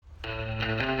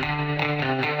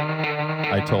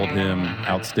told him,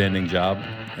 outstanding job,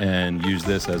 and use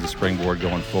this as a springboard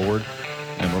going forward.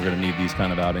 And we're going to need these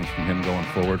kind of outings from him going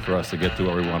forward for us to get to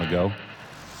where we want to go.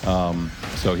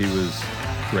 So he was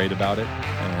great about it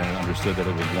and understood that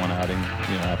it was one outing,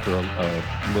 after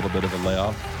a little bit of a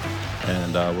layoff.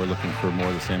 And we're looking for more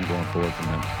of the same going forward from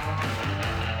him.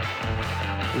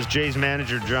 It was Jays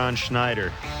manager John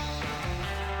Schneider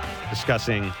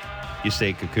discussing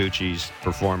Yusei Kikuchi's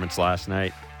performance last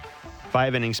night.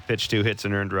 5 innings pitched, 2 hits,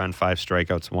 an earned run, 5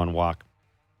 strikeouts, 1 walk.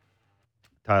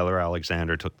 Tyler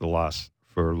Alexander took the loss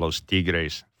for Los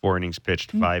Tigres. 4 innings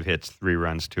pitched, 5 hits, 3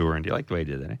 runs, 2 earned. You like the way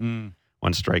he did that, eh? 1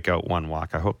 strikeout, 1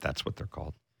 walk. I hope that's what they're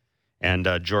called. And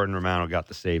Jordan Romano got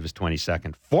the save his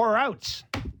 22nd. 4 outs.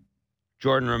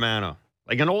 Jordan Romano,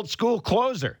 like an old school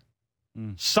closer,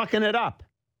 sucking it up.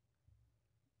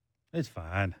 It's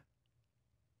fine.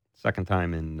 Second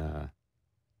time in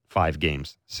 5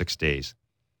 games, 6 days,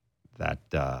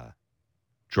 that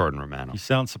Jordan Romano. You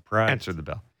sound surprised. Answered the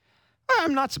bell.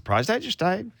 I'm not surprised.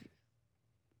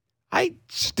 I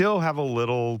still have a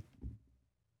little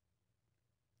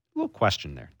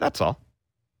question there. That's all.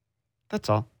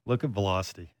 Look at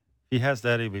velocity. If he has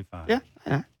that, he'll be fine.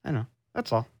 Yeah, I know.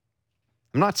 That's all.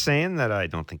 I'm not saying that I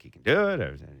don't think he can do it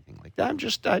or anything like that.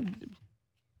 A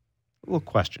little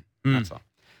question. That's all.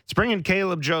 Let's bring in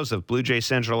Caleb Joseph, Blue Jay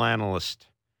Central analyst,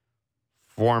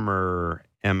 former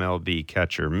MLB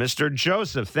catcher. Mr.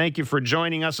 Joseph, thank you for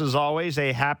joining us as always.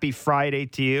 A happy Friday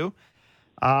to you.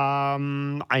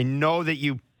 I know that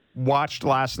you watched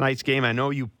last night's game. I know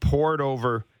you poured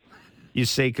over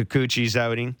Yusei Kikuchi's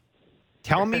outing.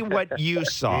 Tell me what you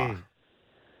saw.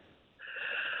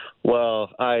 Well,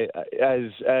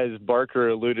 as Barker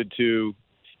alluded to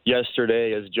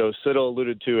yesterday, as Joe Siddall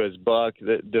alluded to, as Buck,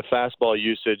 the fastball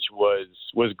usage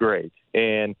was great.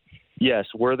 And yes,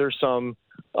 were there some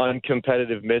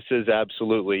uncompetitive misses?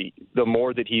 Absolutely. The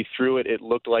more that he threw it, it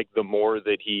looked like the more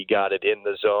that he got it in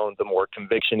the zone, the more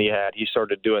conviction he had. He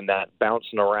started doing that,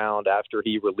 bouncing around after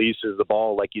he releases the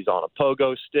ball like he's on a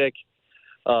pogo stick.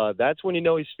 That's when you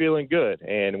know he's feeling good.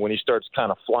 And when he starts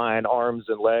kind of flying arms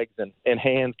and legs and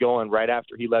hands going right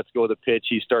after he lets go of the pitch,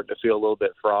 he's starting to feel a little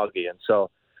bit froggy. And so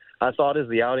I thought as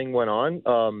the outing went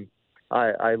on,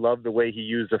 I love the way he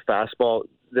used the fastball.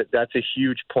 That's a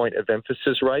huge point of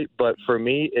emphasis, right? But for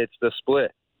me, it's the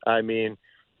split. I mean,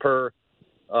 per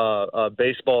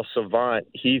baseball savant,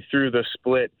 he threw the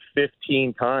split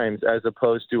 15 times as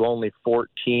opposed to only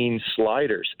 14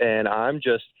 sliders. And I'm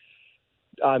just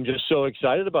so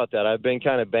excited about that. I've been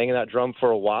kind of banging that drum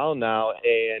for a while now,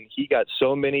 and he got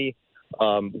so many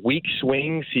weak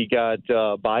swings. He got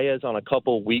Baez on a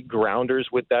couple weak grounders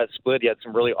with that split. He had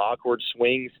some really awkward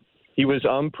swings. He was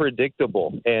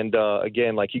unpredictable. And,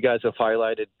 again, like you guys have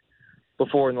highlighted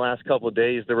before in the last couple of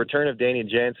days, the return of Danny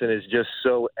Jansen is just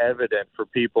so evident for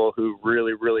people who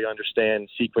really, really understand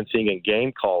sequencing and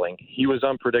game calling. He was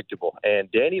unpredictable, and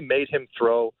Danny made him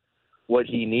throw what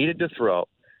he needed to throw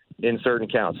in certain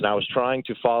counts. And I was trying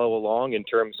to follow along in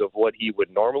terms of what he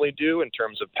would normally do in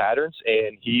terms of patterns,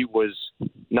 and he was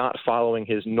not following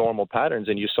his normal patterns.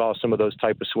 And you saw some of those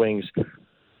type of swings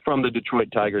from the Detroit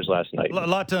Tigers last night. A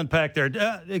lot to unpack there.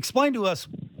 Explain to us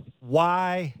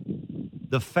why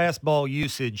the fastball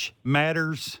usage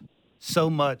matters so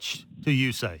much to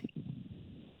Yusei.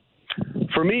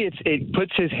 For me, it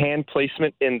puts his hand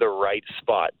placement in the right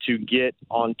spot to get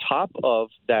on top of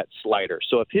that slider.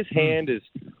 So if his hand is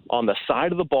on the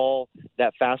side of the ball,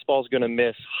 that fastball is going to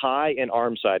miss high and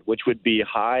arm side, which would be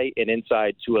high and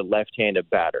inside to a left-handed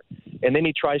batter. And then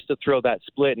he tries to throw that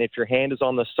split, and if your hand is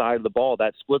on the side of the ball,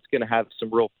 that split's going to have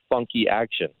some real funky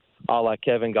action, a la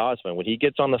Kevin Gausman. When he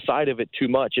gets on the side of it too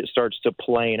much, it starts to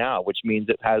plane out, which means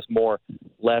it has more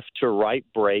left to right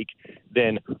break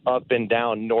than up and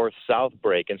down north-south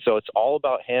break. And so it's all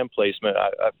about hand placement.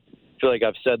 I feel like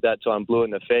I've said that till I'm blue in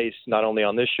the face, not only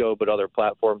on this show but other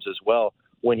platforms as well.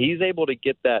 When he's able to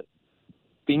get that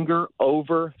finger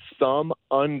over, thumb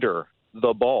under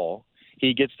the ball,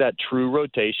 he gets that true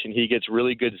rotation. He gets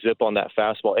really good zip on that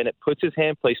fastball, and it puts his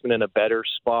hand placement in a better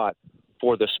spot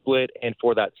for the split and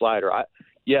for that slider.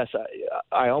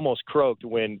 I almost croaked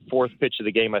when fourth pitch of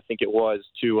the game, I think it was,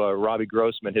 to Robbie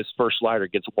Grossman. His first slider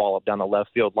gets walloped down the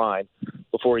left field line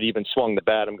before he'd even swung the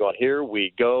bat. I'm going, here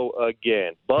we go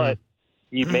again. But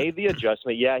he made the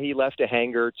adjustment. Yeah, he left a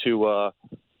hanger to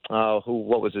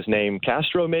what was his name?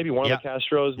 Castro, maybe one of the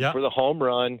Castros for the home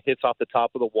run, hits off the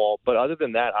top of the wall. But other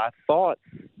than that, I thought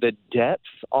the depth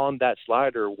on that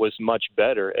slider was much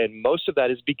better. And most of that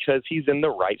is because he's in the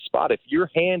right spot. If your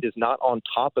hand is not on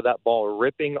top of that ball,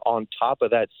 ripping on top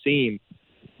of that seam,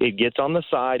 it gets on the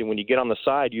side. And when you get on the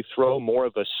side, you throw more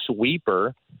of a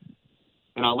sweeper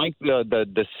and I like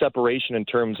the separation in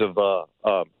terms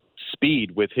of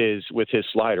speed with his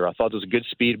slider. I thought there was a good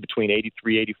speed between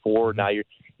 83, 84. Now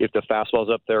if the fastball's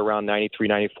up there around 93,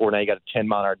 94, now you got a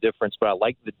 10-mile-an-hour difference. But I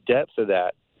like the depth of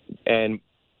that, and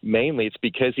mainly it's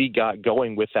because he got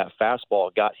going with that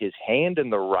fastball, got his hand in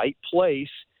the right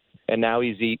place, and now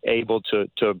he's able to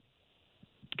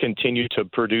continue to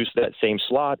produce that same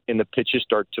slot, and the pitches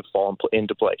start to fall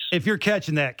into place. If you're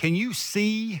catching that, can you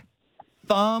see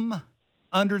thumb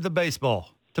under the baseball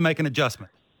to make an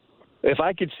adjustment? If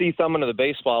I could see thumb under the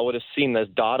baseball, I would have seen this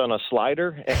dot on a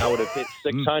slider, and I would have hit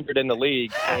 600 in the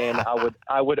league, and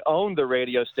I would own the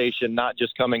radio station, not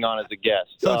just coming on as a guest.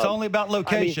 So it's only about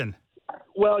location.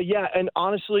 Well, yeah, and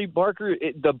honestly, Barker,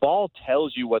 the ball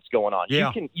tells you what's going on.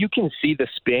 Yeah. You can see the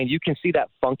spin, you can see that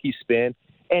funky spin,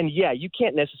 and yeah, you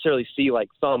can't necessarily see like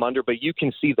thumb under, but you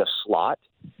can see the slot.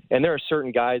 And there are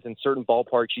certain guys in certain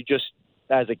ballparks, you just,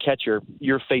 as a catcher,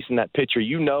 you're facing that pitcher.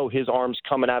 You know his arm's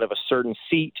coming out of a certain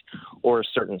seat or a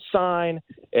certain sign,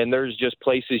 and there's just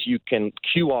places you can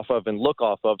cue off of and look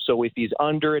off of. So if he's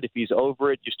under it, if he's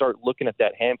over it, you start looking at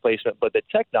that hand placement. But the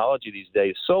technology these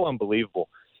days is so unbelievable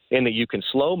in that you can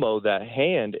slow-mo that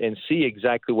hand and see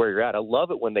exactly where you're at. I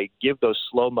love it when they give those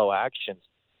slow-mo actions,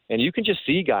 and you can just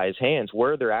see guys' hands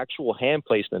where their actual hand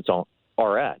placements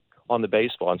are at on the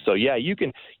baseball. And so, yeah, you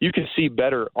can see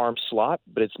better arm slot,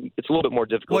 but it's a little bit more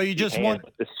difficult. Well, you just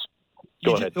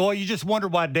you just wonder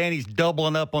why Danny's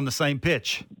doubling up on the same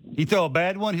pitch. He throw a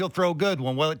bad one, he'll throw a good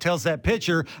one. Well, it tells that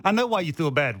pitcher, I know why you threw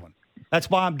a bad one. That's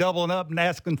why I'm doubling up and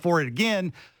asking for it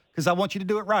again, because I want you to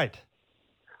do it right.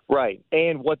 Right.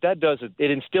 And what that does is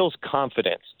it instills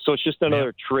confidence. So it's just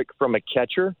another trick from a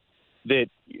catcher that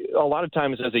a lot of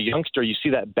times as a youngster, you see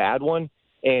that bad one,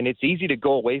 and it's easy to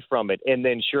go away from it. And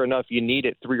then sure enough, you need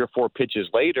it 3 or 4 pitches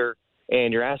later,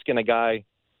 and you're asking a guy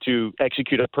to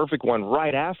execute a perfect one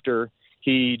right after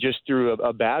he just threw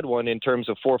a bad one in terms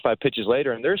of 4 or 5 pitches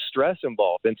later, and there's stress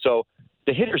involved. And so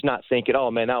the hitter's not thinking,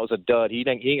 oh, man, that was a dud. He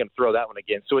ain't going to throw that one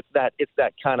again. So it's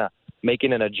that kind of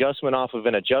making an adjustment off of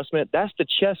an adjustment. That's the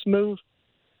chess move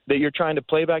that you're trying to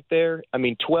play back there. I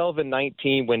mean, 12 and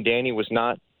 19 when Danny was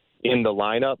not in the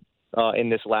lineup in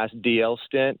this last DL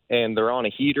stint, and they're on a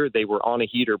heater. They were on a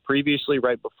heater previously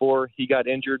right before he got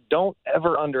injured. Don't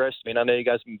ever underestimate. I know you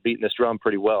guys have been beating this drum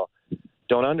pretty well.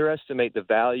 Don't underestimate the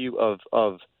value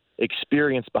of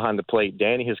experience behind the plate.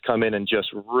 Danny has come in and just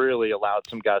really allowed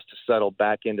some guys to settle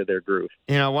back into their groove.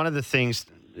 You know, one of the things,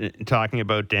 talking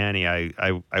about Danny,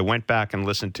 I went back and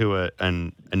listened to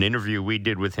an interview we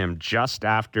did with him just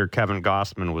after Kevin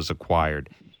Gausman was acquired.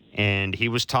 And he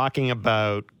was talking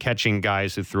about catching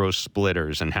guys who throw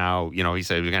splitters and how, you know, he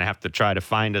said we're going to have to try to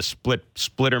find a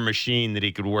splitter machine that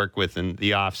he could work with in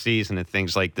the offseason and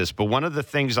things like this. But one of the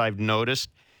things I've noticed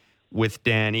with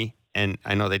Danny, and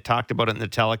I know they talked about it in the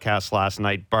telecast last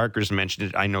night, Barker's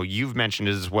mentioned it, I know you've mentioned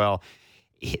it as well,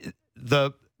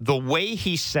 the way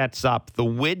he sets up, the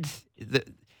width,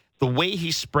 the way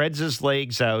he spreads his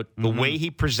legs out, the way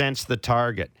he presents the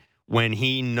target, when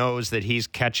he knows that he's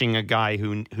catching a guy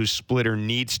whose splitter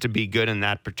needs to be good in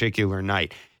that particular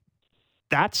night.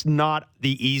 That's not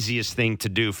the easiest thing to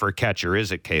do for a catcher,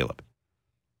 is it, Caleb?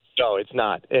 No, it's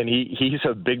not. And he's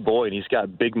a big boy, and he's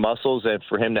got big muscles, and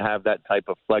for him to have that type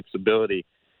of flexibility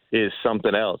is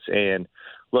something else. And,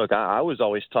 look, I was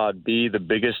always taught be the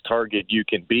biggest target you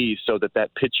can be so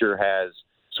that pitcher has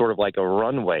sort of like a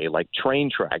runway, like train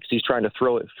tracks. He's trying to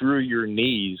throw it through your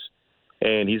knees,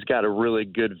 and he's got a really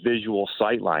good visual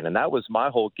sight line. And that was my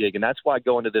whole gig, and that's why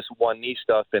going to this one knee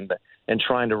stuff and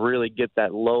trying to really get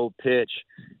that low pitch,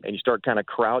 and you start kind of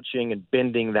crouching and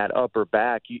bending that upper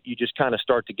back, you just kind of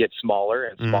start to get smaller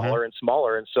and smaller and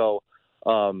smaller. And so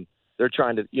they're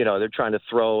trying to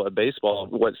throw a baseball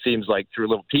what seems like through a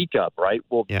little teacup, right?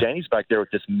 Well, Danny's back there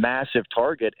with this massive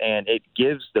target, and it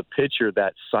gives the pitcher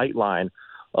that sight line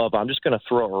of I'm just going to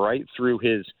throw it right through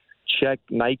his check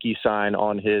Nike sign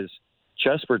on his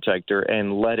chest protector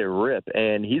and let it rip.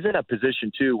 And he's in a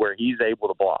position too where he's able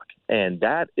to block, and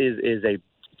that is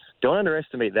don't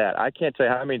underestimate that. I can't tell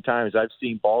you how many times I've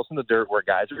seen balls in the dirt where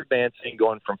guys are advancing,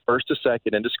 going from first to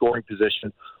second into scoring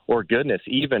position, or goodness,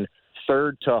 even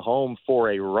third to home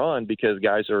for a run because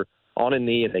guys are on a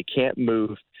knee and they can't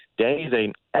move. Danny's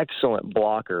an excellent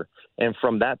blocker, and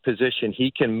from that position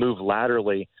he can move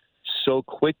laterally so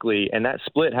quickly, and that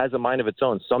split has a mind of its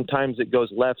own. Sometimes it goes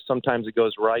left, sometimes it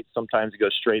goes right, sometimes it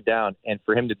goes straight down, and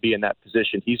for him to be in that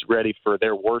position, he's ready for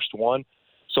their worst one.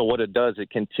 So what it does, it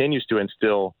continues to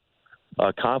instill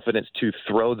confidence to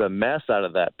throw the mess out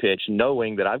of that pitch,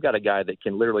 knowing that I've got a guy that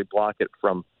can literally block it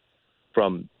from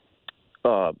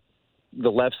the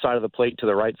left side of the plate to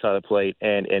the right side of the plate,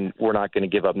 and we're not going to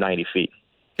give up 90 feet.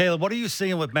 Caleb, what are you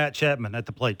seeing with Matt Chapman at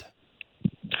the plate?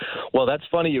 Well, that's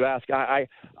funny you ask. I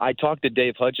talked to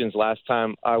Dave Hudgens last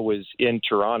time I was in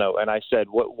Toronto, and I said,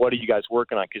 what are you guys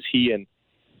working on? Because he and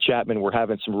Chapman were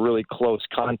having some really close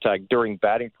contact during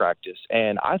batting practice,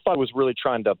 and I thought was really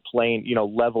trying to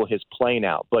level his plane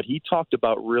out. But he talked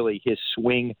about really his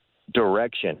swing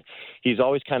direction. He's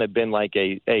always kind of been like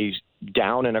a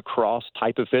down and across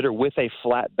type of hitter with a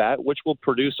flat bat, which will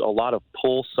produce a lot of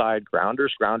pull side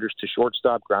grounders to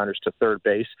shortstop, grounders to third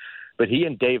base. But he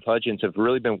and Dave Hudgens have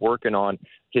really been working on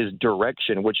his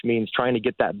direction, which means trying to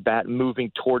get that bat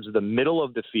moving towards the middle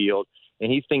of the field.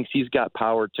 And he thinks he's got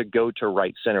power to go to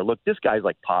right center. Look, this guy's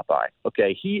like Popeye.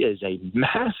 Okay, he is a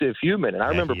massive human. And I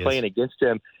remember playing against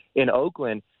him in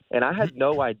Oakland, and I had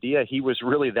no idea he was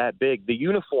really that big. The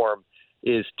uniform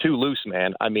is too loose,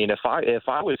 man. I mean, if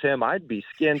I was him, I'd be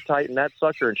skin tight in that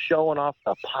sucker and showing off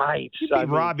the pipes. You'd be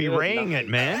Robbie Raying it,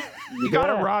 man. You got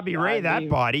to Robbie Ray that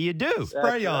body. You do.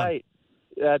 Spray on. Right.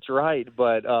 That's right.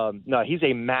 But, no, he's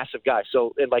a massive guy.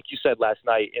 So, and like you said last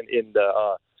night in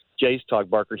the Jays talk,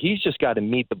 Barker, he's just got to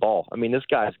meet the ball. I mean, this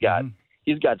guy's got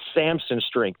he's got Samson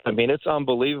strength. I mean, it's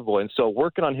unbelievable. And so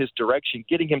working on his direction,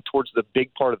 getting him towards the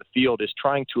big part of the field is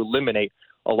trying to eliminate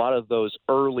a lot of those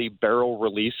early barrel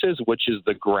releases, which is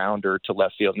the grounder to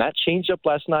left field. And that changeup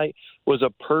last night was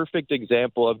a perfect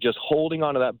example of just holding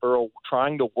onto that barrel,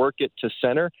 trying to work it to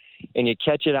center, and you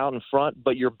catch it out in front,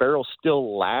 but your barrel's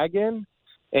still lagging,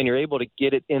 and you're able to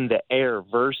get it in the air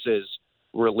versus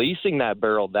releasing that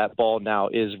barrel. That ball now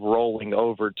is rolling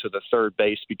over to the third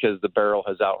base because the barrel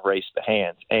has outraced the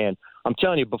hands. And I'm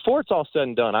telling you, before it's all said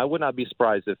and done, I would not be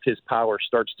surprised if his power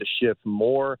starts to shift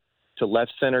more to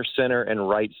left center, and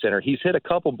right center. He's hit a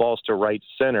couple balls to right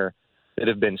center that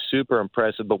have been super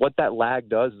impressive. But what that lag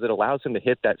does is it allows him to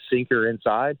hit that sinker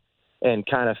inside and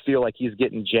kind of feel like he's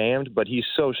getting jammed. But he's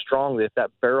so strong that if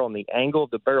that barrel and the angle of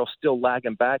the barrel still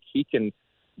lagging back, he can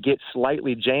get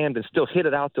slightly jammed and still hit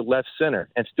it out to left center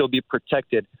and still be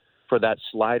protected for that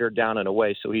slider down and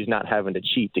away, so he's not having to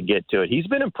cheat to get to it. He's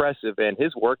been impressive, and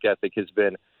his work ethic has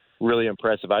been really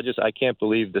impressive. I can't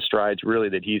believe the strides really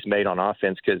that he's made on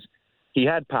offense, because he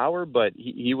had power, but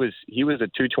he was a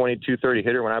 220, 230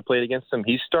 hitter when I played against him.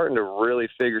 He's starting to really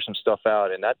figure some stuff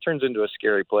out, and that turns into a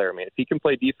scary player. I mean, if he can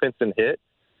play defense and hit,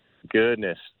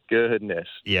 goodness.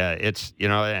 Yeah, it's,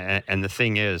 and the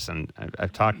thing is, and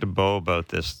I've talked to Bo about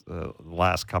this the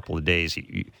last couple of days,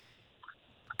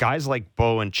 guys like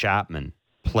Bo and Chapman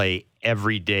play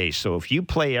every day. So if you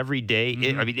play every day,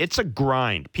 it's a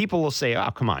grind. People will say, oh,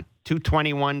 come on,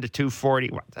 221 to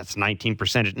 240, well, that's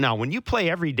 19%. No, when you play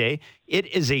every day, it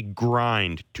is a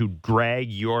grind to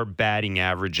drag your batting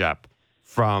average up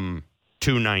from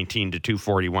 219 to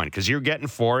 241, because you're getting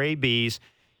 4 ABs,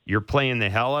 you're playing the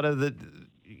hell out of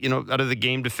the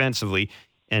game defensively,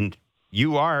 and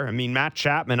Matt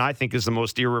Chapman, I think, is the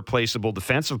most irreplaceable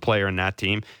defensive player in that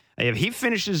team. If he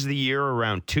finishes the year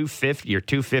around 250 or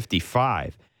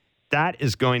 255,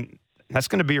 that's going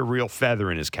to be a real feather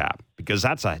in his cap, because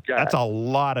that's a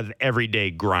lot of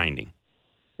everyday grinding.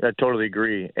 I totally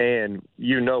agree. And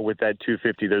with that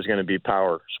 250, there's going to be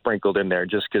power sprinkled in there,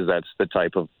 just because that's the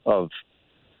type of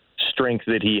strength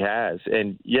that he has.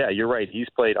 And yeah, you're right. He's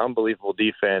played unbelievable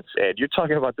defense. And you're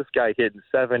talking about this guy hitting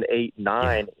 7, 8,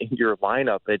 9 in your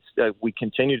lineup. It's we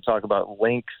continue to talk about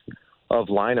length of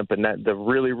lineup, and that the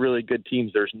really, really good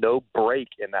teams, there's no break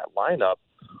in that lineup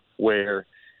where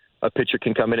a pitcher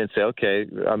can come in and say, okay,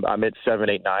 I'm at 7,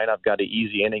 8, 9. I've got an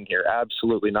easy inning here.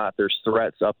 Absolutely not. There's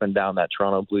threats up and down that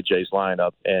Toronto Blue Jays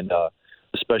lineup. And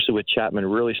especially with Chapman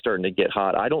really starting to get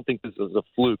hot. I don't think this is a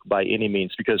fluke by any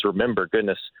means, because remember,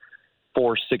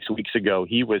 4-6 weeks ago,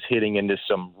 he was hitting into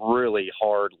some really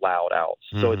hard, loud outs.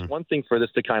 So it's one thing for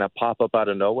this to kind of pop up out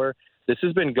of nowhere. This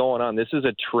has been going on. This is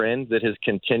a trend that is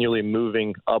continually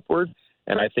moving upward,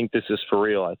 and I think this is for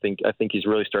real. I think he's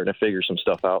really starting to figure some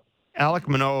stuff out. Alek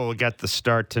Manoah will get the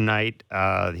start tonight.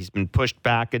 He's been pushed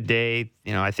back a day.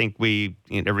 I think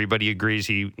everybody agrees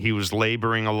he was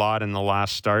laboring a lot in the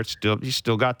last start. He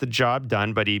still got the job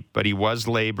done, but he was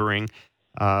laboring.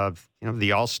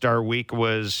 The All-Star week there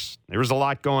was a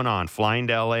lot going on. Flying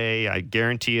to LA, I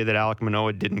guarantee you that Alek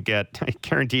Manoah didn't get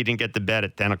the bed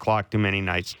at 10 o'clock too many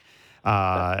nights.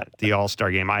 The All-Star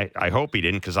game. I hope he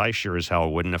didn't, because I sure as hell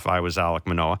wouldn't if I was Alek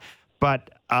Manoah. But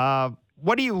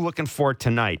what are you looking for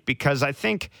tonight? Because I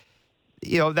think,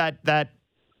 that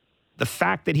the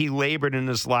fact that he labored in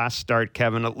his last start,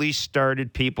 Kevin, at least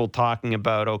started people talking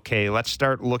about, okay, let's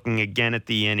start looking again at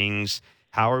the innings.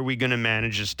 How are we going to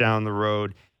manage this down the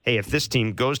road? Hey, if this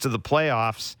team goes to the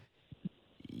playoffs,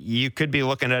 you could be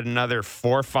looking at another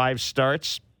 4 or 5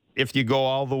 starts if you go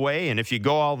all the way. And if you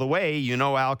go all the way,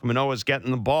 Alek Manoah's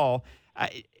getting the ball.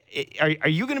 Are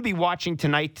you going to be watching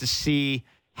tonight to see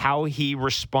how he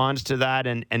responds to that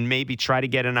and maybe try to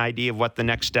get an idea of what the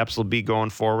next steps will be going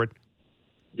forward?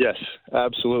 Yes,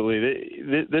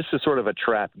 absolutely. This is sort of a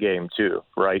trap game too,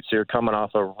 right? So you're coming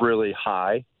off a really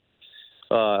high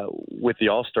with the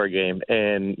All-Star game,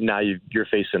 and now you're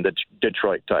facing the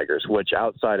Detroit Tigers, which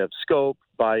outside of Scope,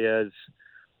 Baez,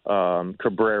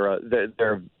 Cabrera,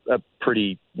 they're a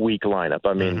pretty weak lineup.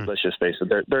 I mean, let's just face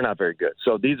it, they're not very good.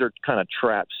 So these are kind of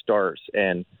trap starts,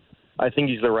 and I think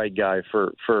he's the right guy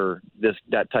for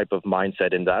that type of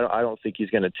mindset. And I don't think he's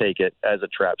going to take it as a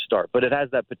trap start, but it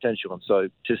has that potential. And so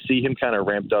to see him kind of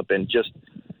ramped up and just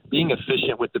being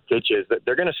efficient with the pitches, that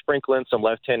they're going to sprinkle in some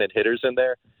left-handed hitters in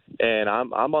there. And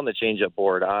I'm on the changeup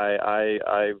board.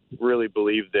 I really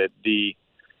believe that the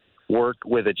work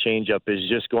with a changeup is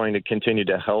just going to continue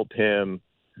to help him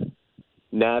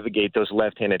navigate those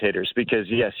left-handed hitters, because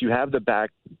yes, you have the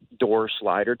back door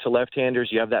slider to left-handers,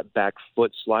 you have that back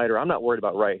foot slider. I'm not worried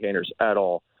about right-handers at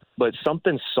all, but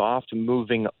something soft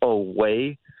moving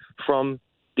away from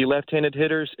the left-handed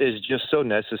hitters is just so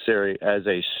necessary as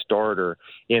a starter,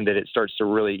 in that it starts to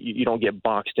really, you don't get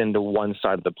boxed into one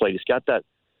side of the plate. He's got that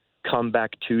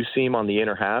comeback two seam on the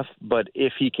inner half, but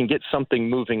if he can get something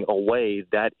moving away,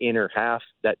 that inner half,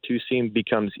 that two seam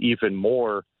becomes even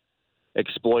more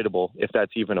exploitable, if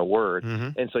that's even a word.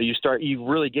 And so you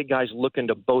really get guys looking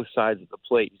to both sides of the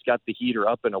plate. He's got the heater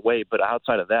up and away, but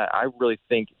outside of that, I really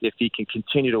think if he can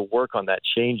continue to work on that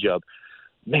changeup,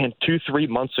 man, 2-3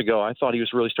 months ago, I thought he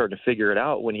was really starting to figure it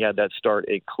out when he had that start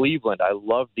at Cleveland. I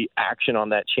loved the action on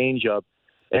that changeup.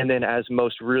 And then, as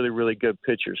most really, really good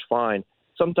pitchers find,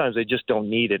 sometimes they just don't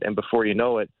need it. And before you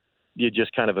know it, you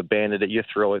just kind of abandon it. You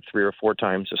throw it 3 or 4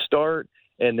 times to start,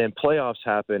 and then playoffs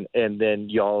happen, and then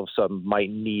you all of a sudden might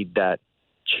need that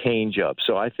changeup.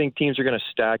 So I think teams are going to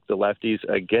stack the lefties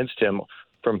against him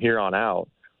from here on out,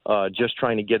 just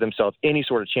trying to give themselves any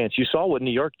sort of chance. You saw what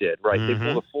New York did, right? They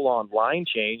pulled a full-on line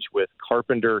change with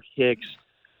Carpenter, Hicks.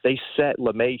 They set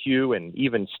LeMahieu and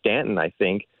even Stanton, I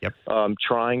think,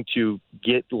 trying to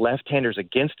get left-handers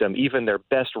against them. Even their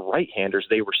best right-handers,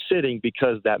 they were sitting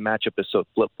because that matchup is so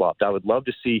flip-flopped. I would love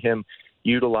to see him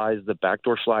utilize the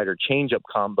backdoor slider changeup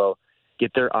combo,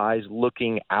 get their eyes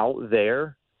looking out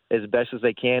there as best as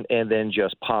they can, and then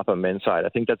just pop them inside. I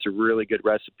think that's a really good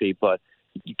recipe, but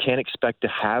you can't expect to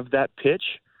have that pitch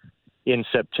in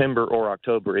September or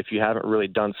October if you haven't really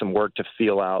done some work to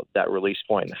feel out that release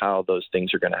point and how those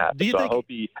things are going to happen. So I hope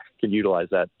he can utilize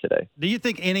that today. Do you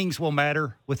think innings will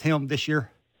matter with him this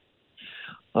year?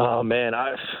 Oh, man,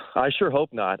 I sure hope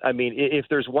not. I mean, if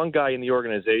there's one guy in the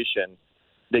organization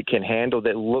that can handle,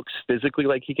 that looks physically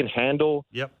like he can handle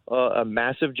a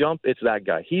massive jump, it's that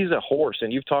guy. He's a horse,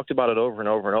 and you've talked about it over and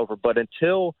over and over. But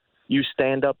until you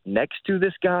stand up next to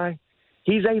this guy,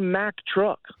 he's a Mack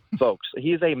truck, folks.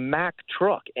 He's a Mack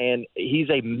truck, and he's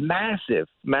a massive,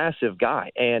 massive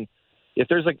guy. And if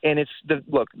there's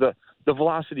the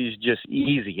velocity is just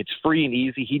easy. It's free and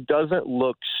easy. He doesn't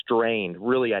look strained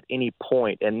really at any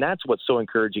point, and that's what's so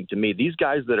encouraging to me. These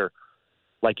guys that are,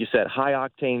 like you said, high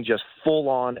octane, just full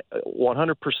on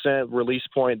 100% release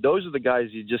point. Those are the guys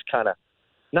you just kind of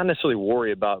not necessarily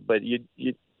worry about, but you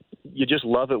just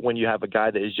love it when you have a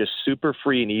guy that is just super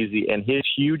free and easy, and his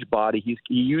huge body, he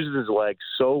uses his legs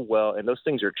so well, and those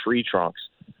things are tree trunks.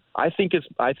 I think it's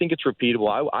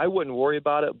repeatable. I wouldn't worry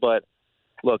about it, but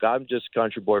look, I'm just a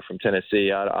country boy from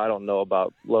Tennessee. I don't know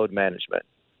about load management.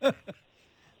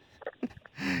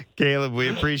 Caleb, we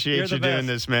appreciate you doing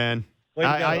this, man.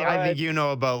 I think you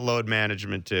know about load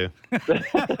management too.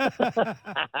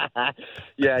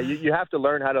 Yeah, you have to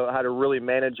learn how to really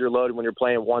manage your load when you're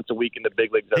playing once a week in the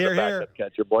big leagues as a backup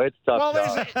catcher. Boy, it's tough. Well,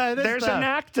 there's a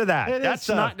knack to that. It's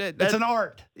an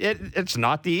art. It's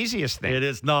not the easiest thing. It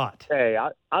is not. Hey,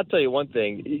 I'll tell you one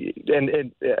thing,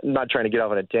 and I'm not trying to get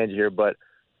off on a tangent here, but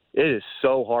it is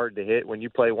so hard to hit when you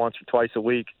play once or twice a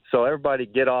week. So everybody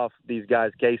get off these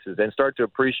guys' cases and start to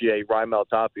appreciate Raimel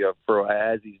Tapia for,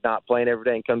 as he's not playing every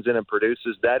day and comes in and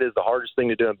produces. That is the hardest thing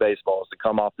to do in baseball, is to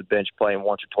come off the bench playing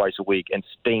once or twice a week and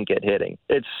stink at hitting.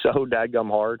 It's so dadgum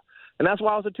hard. And that's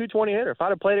why I was a 220 hitter. If I'd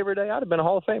have played every day, I'd have been a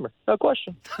Hall of Famer. No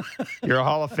question. You're a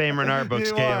Hall of Famer in our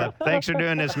books, Caleb. Thanks for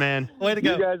doing this, man. Way to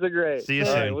go. You guys are great. See you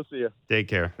soon. Right, we'll see you. Take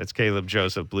care. That's Caleb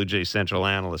Joseph, Blue Jays Central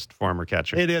analyst, former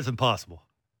catcher. It is impossible.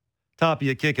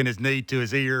 Tapia kicking his knee to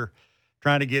his ear,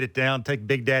 trying to get it down, take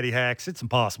Big Daddy hacks. It's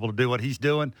impossible to do what he's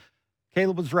doing.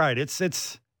 Caleb was right.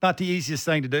 It's not the easiest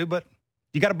thing to do, but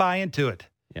you got to buy into it.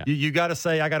 Yeah. You got to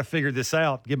say, I got to figure this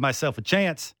out, give myself a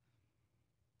chance.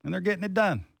 And they're getting it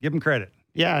done. Give them credit.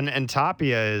 Yeah, and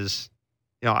Tapia is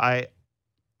I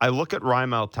look at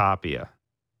Raimel Tapia,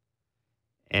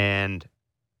 and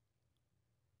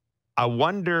I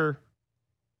wonder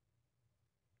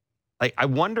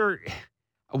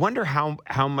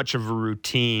how much of a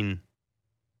routine,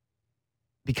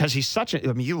 because he's such a,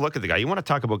 I mean, you look at the guy, you want to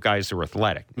talk about guys who are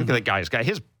athletic. Look at the guy,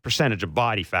 his percentage of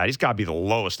body fat, he's got to be the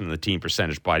lowest in the team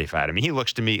percentage body fat. I mean, he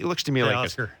looks to me like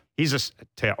Oscar. He's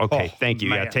okay, thank you.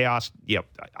 Man. Yeah, Teos, yep,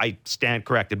 I stand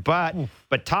corrected. But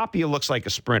Tapia looks like a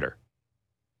sprinter.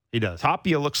 He does.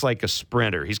 Tapia looks like a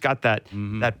sprinter. He's got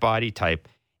that body type.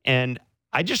 And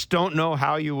I just don't know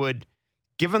how you would,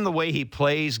 given the way he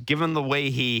plays, given the way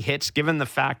he hits, given the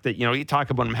fact that, you talk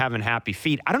about him having happy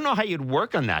feet, I don't know how you'd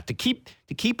work on that to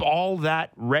keep all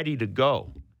that ready to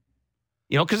go.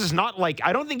 Because it's not like,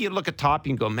 I don't think you'd look at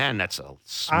Tapia and go, man, that's a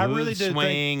smooth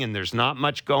swing and there's not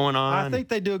much going on. I think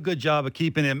they do a good job of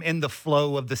keeping him in the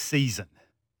flow of the season.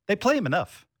 They play him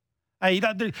enough.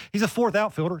 He's a fourth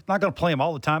outfielder. Not going to play him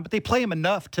all the time, but they play him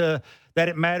enough that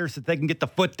it matters that they can get the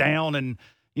foot down and,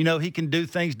 he can do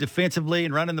things defensively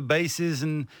and running the bases,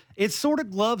 and it sort of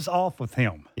gloves off with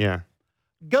him. Yeah.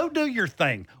 Go do your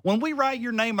thing. When we write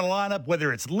your name in a lineup,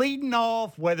 whether it's leading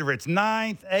off, whether it's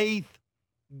 9th, 8th,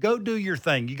 go do your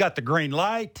thing. You got the green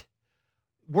light.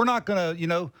 We're not going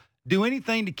to, do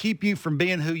anything to keep you from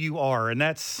being who you are, and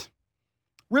that's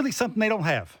really something they don't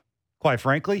have, quite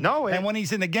frankly. No, and when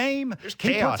he's in the game, there's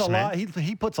chaos,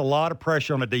 he puts a lot of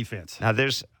pressure on the defense. Now,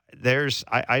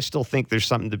 I still think there's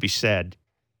something to be said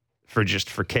for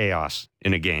chaos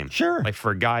in a game. Sure. Like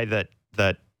for a guy that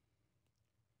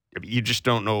you just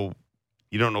don't know,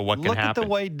 what can happen. Look at the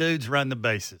way dudes run the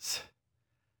bases.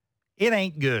 It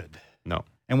ain't good. No.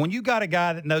 And when you got a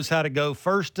guy that knows how to go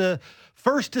first to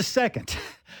second,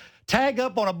 tag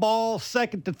up on a ball,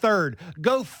 second to third,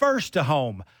 go first to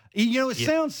home. It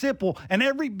sounds simple, and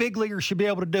every big leaguer should be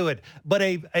able to do it. But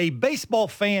a baseball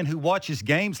fan who watches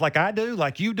games like I do,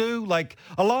 like you do, like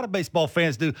a lot of baseball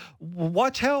fans do,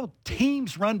 watch how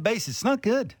teams run bases. It's not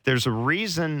good. There's a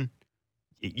reason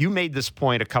you made this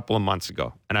point a couple of months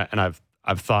ago, and I've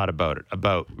thought about it.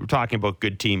 We're talking about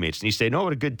good teammates, and you say, know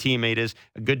what a good teammate is?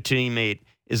 A good teammate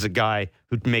is a guy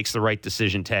who makes the right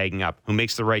decision tagging up, who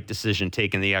makes the right decision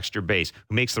taking the extra base,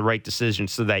 who makes the right decision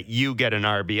so that you get an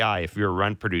RBI if you're a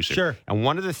run producer. Sure. And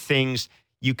one of the things,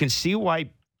 you can see why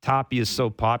Tapia is so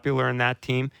popular in that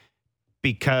team,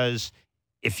 because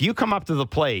if you come up to the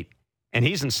plate and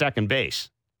he's in second base.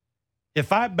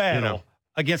 If I battle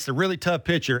against a really tough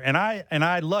pitcher and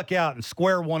I luck out and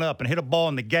square one up and hit a ball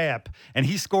in the gap and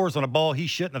he scores on a ball he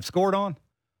shouldn't have scored on,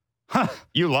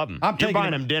 you love him. You're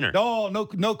buying him dinner. Oh,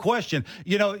 no question.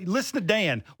 Listen to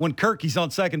Dan when Kirky's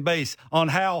on second base on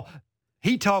how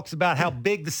he talks about how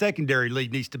big the secondary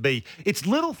lead needs to be. It's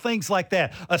little things like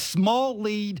that. A small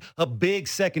lead, a big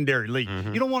secondary lead.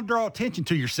 Mm-hmm. You don't want to draw attention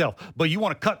to yourself, but you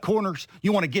want to cut corners.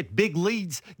 You want to get big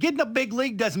leads. Getting a big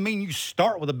lead doesn't mean you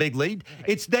start with a big lead.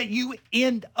 It's that you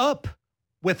end up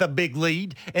with a big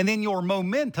lead, and then your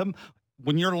momentum –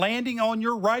 when you're landing on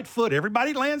your right foot,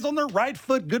 everybody lands on their right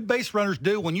foot. Good base runners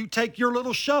do. When you take your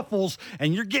little shuffles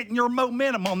and you're getting your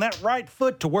momentum on that right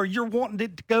foot to where you're wanting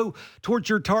it to go towards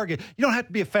your target, you don't have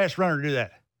to be a fast runner to do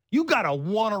that. You got to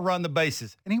want to run the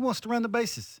bases, and he wants to run the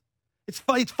bases. It's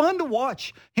fun to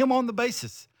watch him on the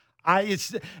bases.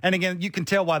 And again, you can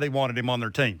tell why they wanted him on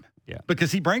their team. Yeah,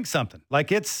 because he brings something.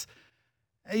 Like it's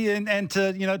and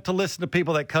to listen to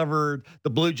people that cover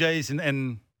the Blue Jays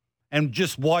and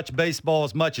just watch baseball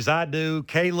as much as I do.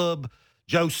 Caleb,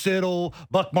 Joe Siddle,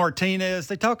 Buck Martinez,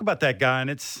 they talk about that guy, and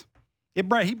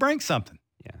he brings something.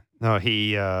 Yeah. No,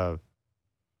 he,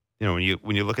 when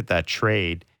you look at that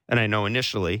trade, and I know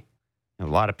initially a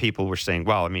lot of people were saying,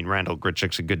 well, I mean, Randall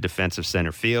Grichuk's a good defensive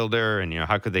center fielder, and,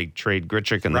 how could they trade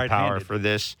Grichuk and the power for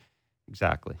this?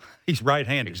 Exactly. He's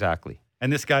right-handed. Exactly.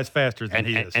 And this guy's faster than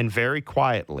he is. And very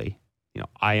quietly,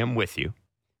 I am with you.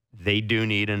 They do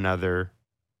need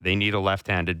They need a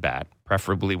left-handed bat,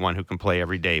 preferably one who can play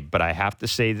every day. But I have to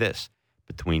say this,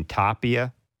 between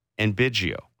Tapia and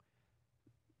Biggio,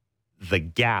 the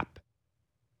gap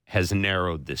has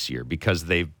narrowed this year because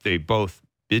they both,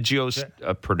 Biggio's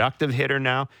a productive hitter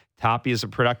now, Tapia's a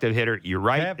productive hitter. You're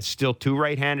right, it's still too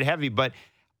right-handed heavy, but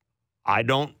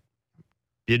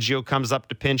Biggio comes up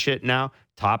to pinch hit now,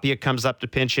 Tapia comes up to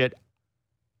pinch hit.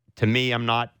 To me,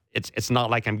 It's not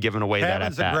like I'm giving away that at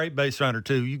bat. Pavin's a great base runner,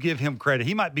 too. You give him credit.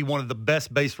 He might be one of the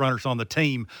best base runners on the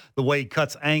team, the way he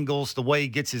cuts angles, the way he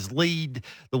gets his lead,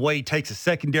 the way he takes a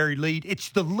secondary lead. It's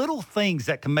the little things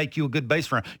that can make you a good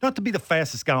base runner. You don't have to be the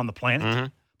fastest guy on the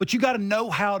planet, But you got to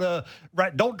know how to,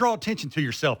 right? Don't draw attention to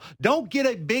yourself. Don't get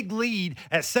a big lead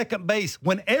at second base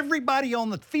when everybody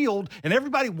on the field and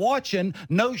everybody watching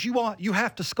knows you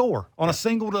have to score on a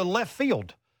single to left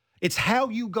field. It's how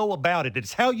you go about it.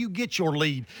 It's how you get your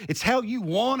lead. It's how you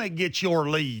want to get your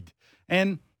lead.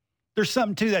 And there's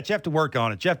something to that. You have to work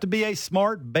on it. You have to be a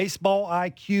smart baseball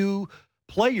IQ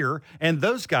player, and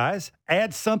those guys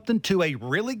add something to a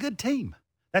really good team.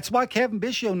 That's why Kevin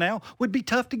Biggio now would be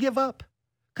tough to give up,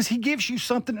 because he gives you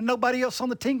something that nobody else on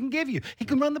the team can give you. He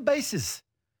can run the bases.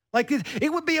 Like,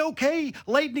 it would be okay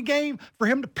late in the game for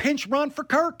him to pinch run for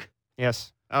Kirk.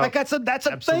 Yes. Oh, like that's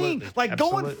a thing. Like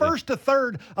going first to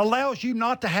third allows you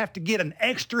not to have to get an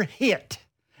extra hit.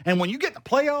 And when you get the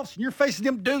playoffs and you're facing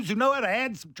them dudes who know how to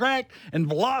add, subtract, and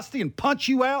velocity and punch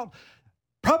you out,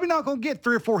 probably not going to get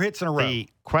 3 or 4 hits in a row. The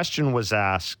question was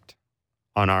asked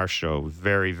on our show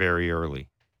very, very early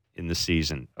in the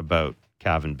season about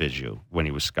Kevin Biggio when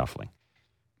he was scuffling.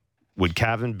 Would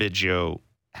Kevin Biggio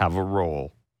have a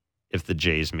role if the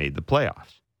Jays made the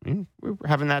playoffs? I mean, we were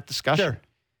having that discussion. Sure.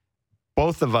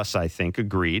 Both of us, I think,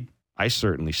 agreed. I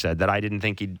certainly said that I didn't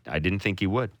think he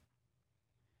would.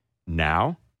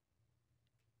 Now,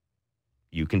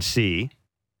 you can see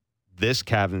this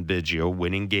Kevin Biggio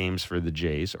winning games for the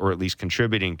Jays, or at least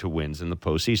contributing to wins in the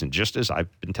postseason. Just as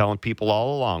I've been telling people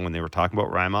all along when they were talking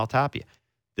about Raimel Tapia,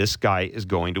 this guy is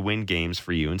going to win games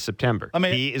for you in September. I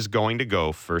mean, he is going to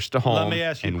go first to home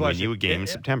and win you a game in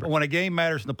September. When a game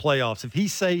matters in the playoffs, if he,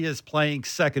 say, is playing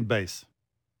second base,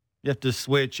 you have to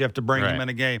switch. You have to bring him in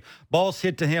a game. Ball's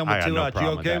hit to him with 2 outs. You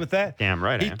okay with that? Damn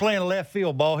right. He's playing left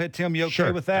field. Ball hit to him. You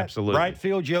okay with that? Absolutely. Right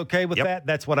field. You okay with that?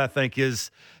 That's what I think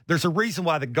is. There's a reason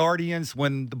why the Guardians,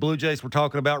 when the Blue Jays were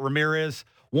talking about Ramirez,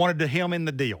 wanted him in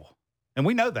the deal, and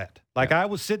we know that. Like I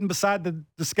was sitting beside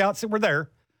the scouts that were there,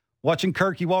 watching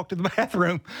Kirky walk to the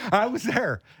bathroom. I was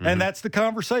there, and that's the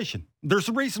conversation. There's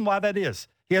a reason why that is.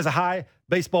 He has a high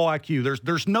baseball IQ.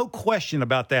 There's no question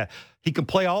about that. He can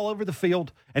play all over the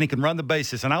field, and he can run the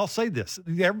bases. And I'll say this.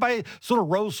 Everybody sort of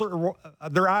rolls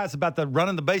their eyes about the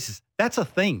running the bases. That's a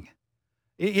thing.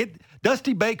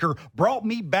 Dusty Baker brought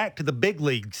me back to the big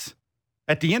leagues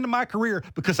at the end of my career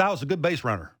because I was a good base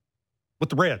runner with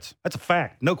the Reds. That's a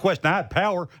fact. No question. I had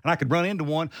power, and I could run into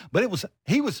one. But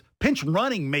he was pinch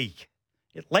running me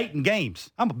late in games.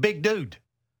 I'm a big dude.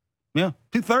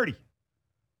 230.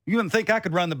 You wouldn't think I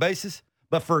could run the bases,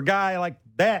 but for a guy like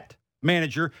that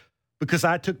manager, because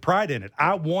I took pride in it,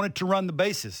 I wanted to run the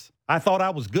bases. I thought I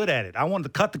was good at it. I wanted to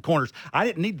cut the corners. I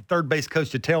didn't need the third base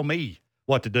coach to tell me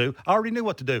what to do. I already knew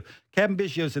what to do. Kevin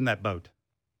Biggio's in that boat.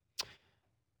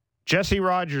 Jesse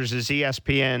Rogers is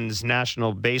ESPN's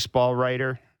national baseball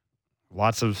writer.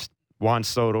 Lots of Juan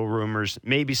Soto rumors,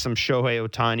 maybe some Shohei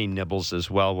Ohtani nibbles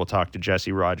as well. We'll talk to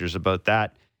Jesse Rogers about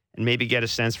that and maybe get a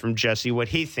sense from Jesse what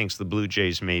he thinks the Blue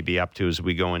Jays may be up to as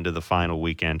we go into the final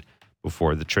weekend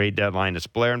before the trade deadline. It's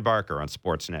Blair and Barker on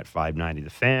Sportsnet 590 The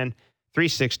Fan,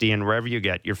 360, and wherever you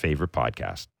get your favorite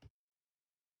podcast.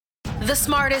 The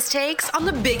smartest takes on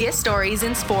the biggest stories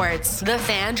in sports. The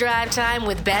Fan Drive Time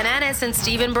with Ben Ennis and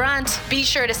Stephen Brunt. Be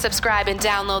sure to subscribe and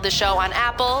download the show on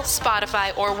Apple,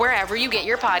 Spotify, or wherever you get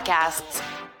your podcasts.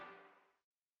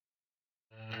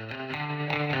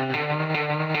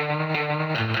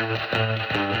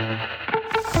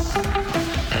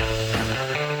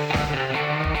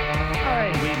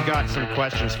 We've got some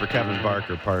questions for Kevin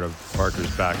Barker, part of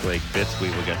Barker's Back Leg Bits. We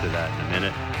will get to that in a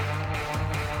minute.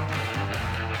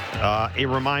 A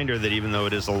reminder that even though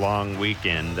it is a long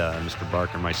weekend, Mr.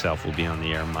 Barker and myself will be on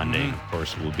the air Monday. Of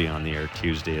course, we'll be on the air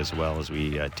Tuesday as well as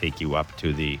we take you up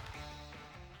to the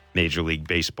Major League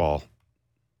Baseball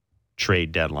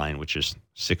trade deadline, which is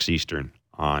 6 Eastern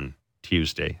on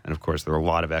Tuesday. And, of course, there are a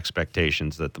lot of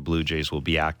expectations that the Blue Jays will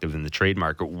be active in the trade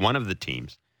market. One of the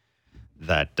teams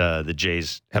that the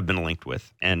Jays have been linked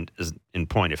with, and is, in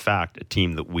point of fact, a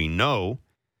team that we know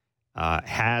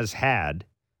has had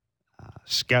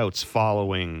scouts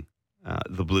following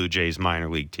the Blue Jays minor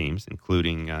league teams,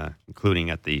 including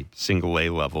at the single A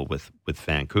level with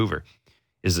Vancouver,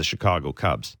 is the Chicago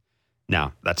Cubs.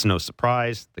 Now, that's no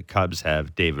surprise. The Cubs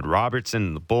have David Robertson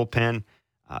in the bullpen.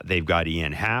 They've got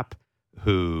Ian Happ,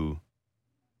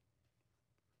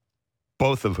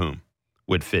 both of whom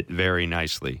would fit very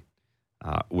nicely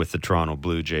with the Toronto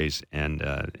Blue Jays. And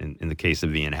in the case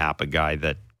of Ian Happ, a guy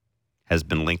that has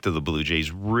been linked to the Blue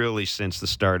Jays really since the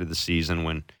start of the season,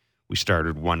 when we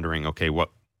started wondering, okay, what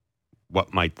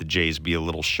might the Jays be a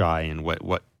little shy, and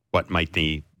what might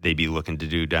they be looking to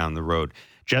do down the road.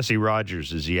 Jesse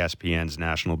Rogers is ESPN's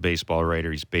national baseball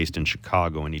writer. He's based in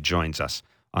Chicago, and he joins us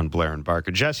on Blair and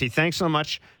Barker. Jesse, thanks so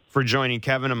much for joining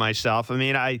Kevin and myself. I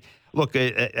mean, Look,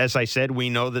 as I said, we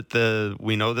know that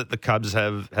the Cubs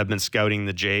have been scouting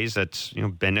the Jays. That's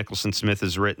Ben Nicholson Smith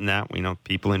has written that. We know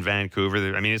people in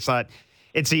Vancouver. I mean,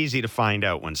 it's easy to find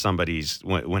out when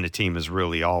when a team is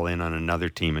really all in on another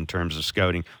team in terms of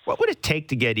scouting. What would it take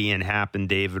to get Ian Happ and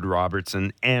David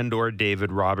Robertson or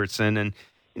David Robertson? And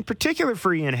in particular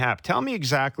for Ian Happ, tell me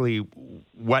exactly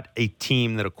what a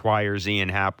team that acquires Ian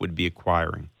Happ would be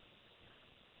acquiring.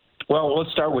 Well,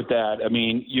 let's start with that. I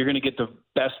mean, you're going to get the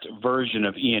best version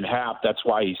of Ian Happ. That's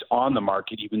why he's on the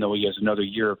market, even though he has another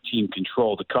year of team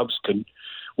control. The Cubs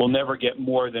will never get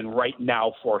more than right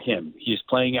now for him. He's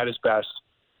playing at his best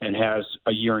and has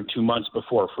a year and 2 months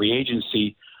before free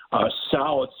agency.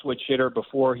 Solid switch hitter.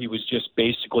 Before he was just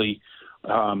basically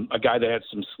a guy that had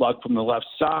some slug from the left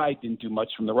side, didn't do much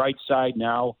from the right side.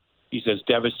 Now he's as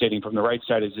devastating from the right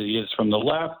side as he is from the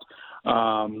left.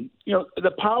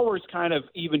 The power is kind of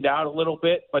evened out a little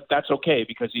bit, but that's okay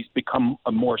because he's become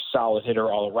a more solid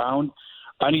hitter all around.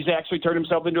 And he's actually turned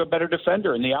himself into a better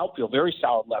defender in the outfield, very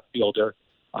solid left fielder.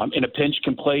 In a pinch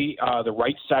can play the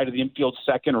right side of the infield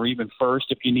second or even first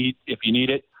if you need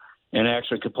it, and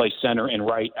actually could play center and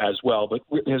right as well. But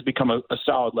has become a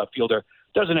solid left fielder.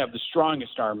 Doesn't have the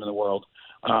strongest arm in the world,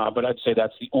 but I'd say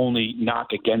that's the only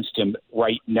knock against him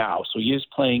right now. So he is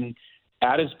playing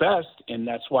at his best, and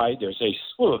that's why there's a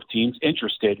slew of teams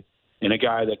interested in a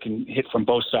guy that can hit from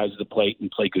both sides of the plate and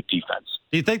play good defense.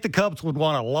 Do you think the Cubs would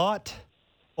want a lot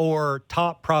or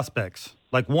top prospects,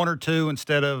 like one or two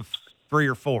instead of 3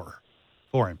 or 4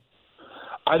 for him?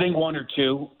 I think 1 or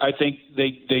 2. I think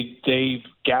they've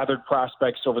gathered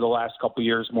prospects over the last couple of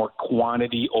years, more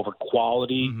quantity over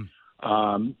quality.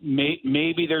 Mm-hmm.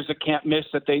 Maybe there's a can't miss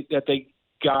that they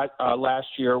got last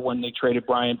year when they traded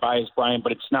Brian Baez,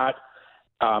 but it's not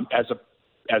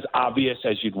as obvious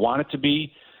as you'd want it to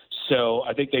be. So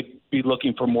I think they'd be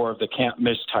looking for more of the can't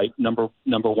miss type number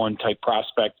one type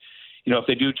prospect. If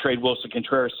they do trade Wilson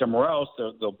Contreras somewhere else,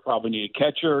 they'll probably need a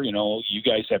catcher. You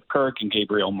guys have Kirk and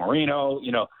Gabriel Moreno.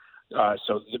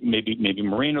 So maybe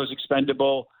Moreno's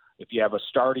expendable. If you have a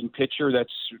starting pitcher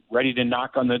that's ready to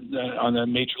knock on the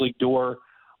major league door,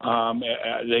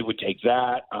 they would take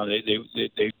that.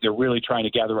 They're really trying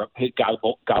to gather up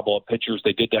gobble up pitchers.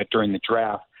 They did that during the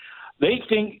draft.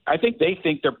 I think they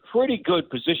think they're pretty good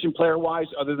position player wise,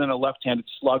 other than a left-handed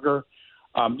slugger,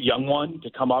 young one to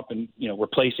come up and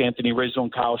replace Anthony Rizzo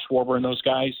and Kyle Schwarber and those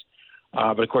guys.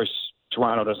 But of course,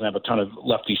 Toronto doesn't have a ton of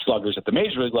lefty sluggers at the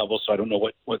major league level, so I don't know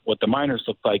what the minors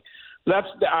look like.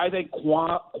 I think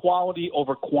quality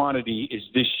over quantity is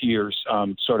this year's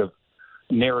sort of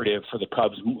narrative for the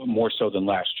Cubs more so than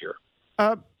last year.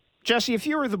 Jesse, if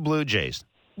you were the Blue Jays,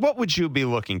 what would you be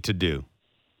looking to do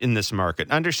in this market?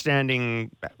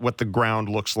 Understanding what the ground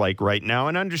looks like right now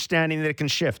and understanding that it can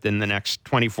shift in the next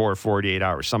 24 or 48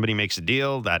 hours. Somebody makes a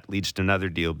deal, that leads to another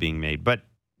deal being made. But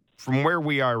from where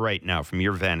we are right now, from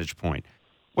your vantage point,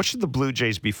 what should the Blue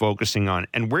Jays be focusing on?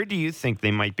 And where do you think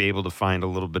they might be able to find a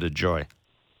little bit of joy?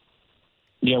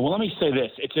 Yeah, well, let me say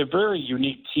this. It's a very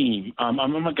unique team. I'm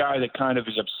a guy that kind of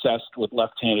is obsessed with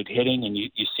left-handed hitting, and you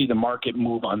see the market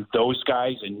move on those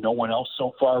guys and no one else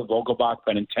so far, Vogelbach,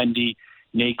 Benintendi,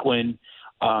 Naquin,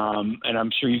 and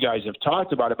I'm sure you guys have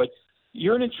talked about it, but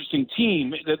you're an interesting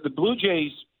team. The Blue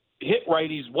Jays hit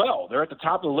righties well. They're at the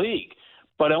top of the league,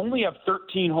 but only have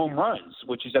 13 home runs,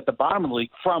 which is at the bottom of the league,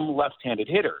 from left-handed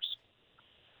hitters.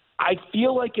 I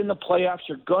feel like in the playoffs,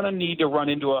 you're going to need to run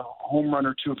into a home run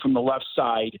or two from the left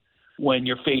side when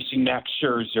you're facing Max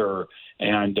Scherzer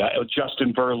and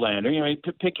Justin Verlander.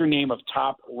 Pick your name of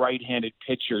top right-handed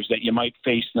pitchers that you might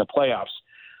face in the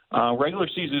playoffs. Regular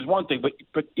season is one thing,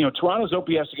 but Toronto's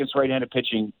OPS against right-handed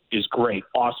pitching is great,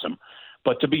 awesome.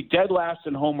 But to be dead last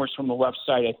in homers from the left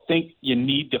side, I think you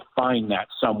need to find that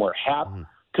somewhere. Happ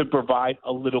could provide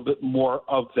a little bit more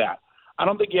of that. I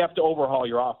don't think you have to overhaul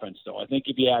your offense, though. I think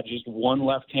if you add just one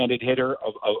left-handed hitter,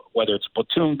 of whether it's a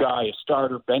platoon guy, a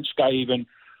starter, bench guy even,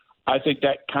 I think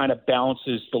that kind of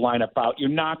balances the lineup out. You're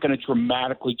not going to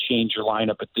dramatically change your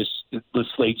lineup at this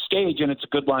late stage, and it's a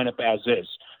good lineup as is.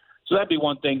 So that'd be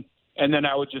one thing. And then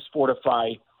I would just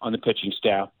fortify on the pitching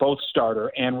staff, both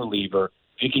starter and reliever.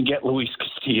 If you can get Luis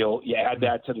Castillo, you add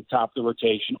that to the top of the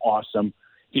rotation, awesome.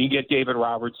 If you can get David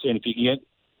Robertson, if you can get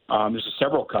there's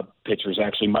several Cub pitchers,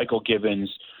 actually, Michael Givens.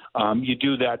 You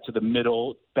do that to the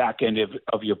middle back end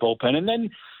of your bullpen, and then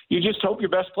you just hope your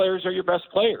best players are your best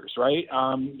players, right?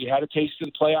 You had a taste of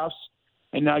the playoffs,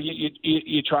 and now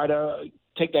you try to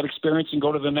take that experience and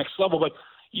go to the next level. But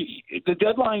the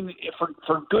deadline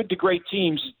for good to great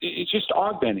teams, it's just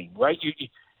augmenting, right?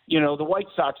 The White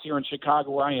Sox here in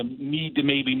Chicago, where I am, need to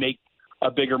maybe make a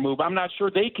bigger move. I'm not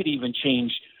sure they could even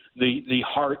change the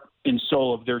heart and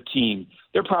soul of their team,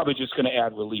 they're probably just going to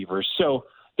add relievers. So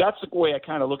that's the way I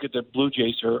kind of look at the Blue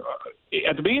Jays.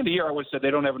 At the beginning of the year, I would have said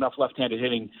they don't have enough left-handed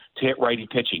hitting to hit righty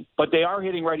pitching. But they are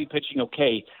hitting righty pitching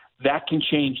okay. That can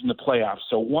change in the playoffs.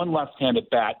 So one left-handed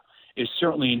bat is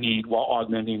certainly a need while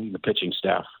augmenting the pitching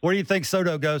staff. Where do you think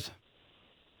Soto goes?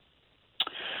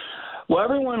 Well,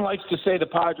 everyone likes to say the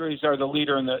Padres are the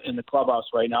leader in the clubhouse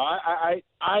right now.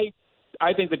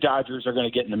 I think the Dodgers are going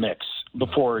to get in the mix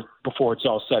before it's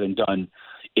all said and done.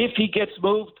 If he gets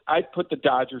moved, I'd put the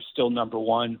Dodgers still number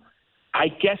one. I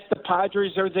guess the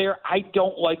Padres are there. I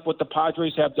don't like what the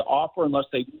Padres have to offer unless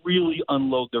they really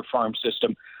unload their farm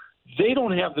system. They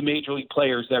don't have the major league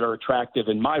players that are attractive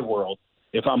in my world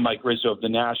if I'm Mike Rizzo of the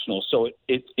Nationals. So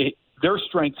their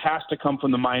strength has to come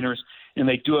from the minors, and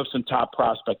they do have some top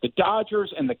prospect. The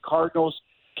Dodgers and the Cardinals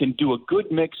can do a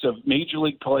good mix of major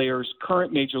league players,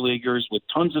 current major leaguers with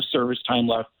tons of service time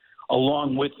left,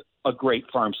 along with a great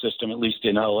farm system, at least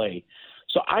in L.A.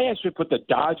 So I actually put the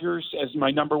Dodgers as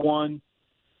my number one,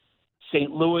 St.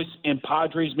 Louis and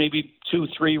Padres maybe 2,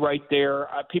 3 right there.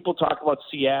 People talk about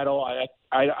Seattle.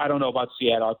 I don't know about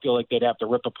Seattle. I feel like they'd have to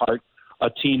rip apart a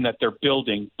team that they're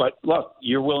building. But, look,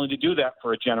 you're willing to do that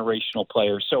for a generational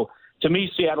player. So, to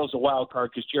me, Seattle's a wild card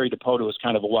because Jerry Dipoto is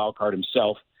kind of a wild card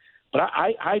himself. But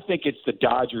I think it's the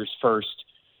Dodgers first,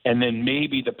 and then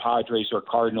maybe the Padres or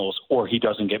Cardinals, or he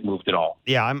doesn't get moved at all.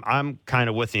 Yeah, I'm kind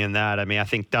of with you in that. I mean, I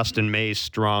think Dustin May's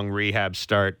strong rehab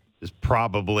start is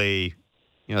probably,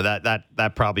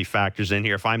 that probably factors in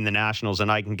here. If I'm the Nationals and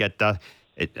I can get I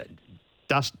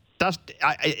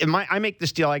make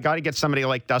this deal, I got to get somebody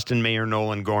like Dustin May or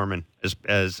Nolan Gorman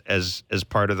as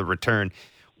part of the return.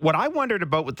 What I wondered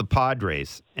about with the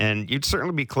Padres, and you'd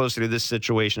certainly be closer to this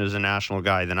situation as a national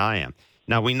guy than I am.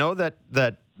 Now, we know that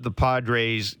the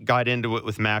Padres got into it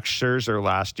with Max Scherzer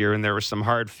last year, and there were some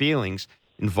hard feelings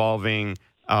involving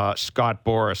Scott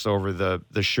Boras over the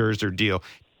Scherzer deal.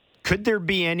 Could there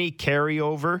be any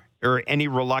carryover or any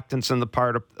reluctance on the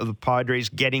part of the Padres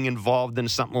getting involved in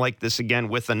something like this again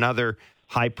with another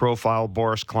high-profile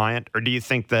Boras client? Or do you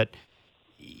think that,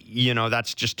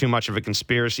 that's just too much of a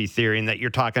conspiracy theory and that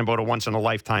you're talking about a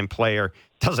once-in-a-lifetime player?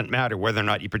 Doesn't matter whether or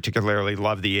not you particularly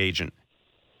love the agent.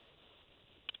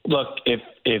 Look, if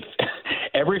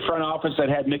every front office that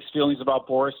had mixed feelings about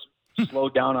Boras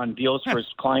slowed down on deals for his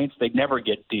clients, they'd never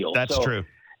get deals. That's true.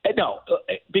 No,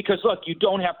 because, look, you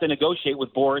don't have to negotiate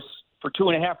with Boras for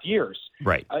 2.5 years.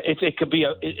 Right. It could be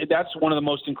that's one of the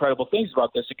most incredible things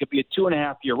about this. It could be a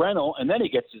 2.5-year rental, and then he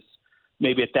gets his.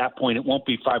 Maybe at that point it won't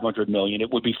be $500 million.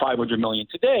 It would be $500 million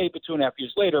today, but 2.5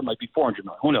 years later it might be $400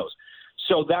 million. Who knows?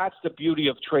 So that's the beauty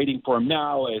of trading for him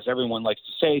now, as everyone likes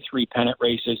to say, 3 pennant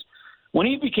races. When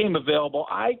he became available,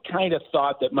 I kind of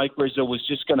thought that Mike Rizzo was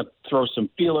just going to throw some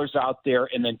feelers out there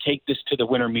and then take this to the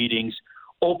winter meetings,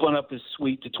 open up his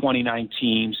suite to 29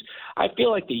 teams. I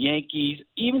feel like the Yankees,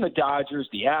 even the Dodgers,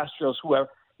 the Astros, whoever,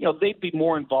 they'd be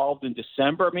more involved in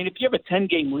December. I mean, if you have a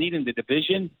 10-game lead in the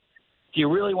division, do you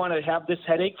really want to have this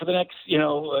headache for the next,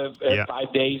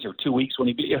 5 days or 2 weeks when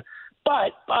he be?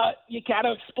 But you got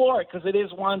to explore it because it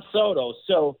is Juan Soto.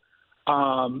 So,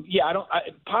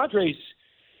 Padres,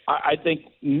 I think,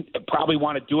 probably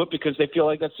want to do it because they feel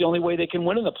like that's the only way they can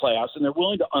win in the playoffs, and they're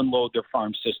willing to unload their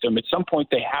farm system. At some point,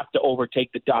 they have to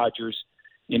overtake the Dodgers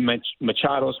in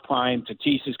Machado's prime.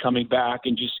 Tatis is coming back,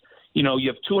 and just, you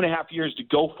have 2.5 years to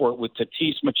go for it with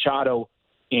Tatis, Machado,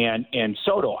 and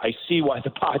Soto. I see why the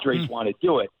Padres want to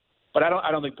do it, but I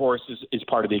don't think Boras is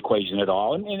part of the equation at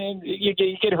all. And you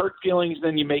get hurt feelings,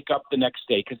 then you make up the next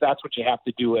day because that's what you have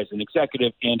to do as an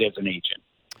executive and as an agent.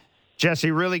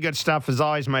 Jesse, really good stuff as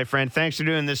always, my friend. Thanks for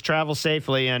doing this. Travel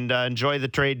safely and enjoy the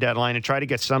trade deadline and try to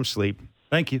get some sleep.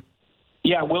 Thank you.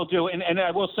 Yeah, we'll do. And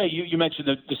I will say, you mentioned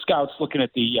the scouts looking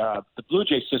at the Blue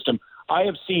Jay system. I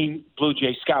have seen Blue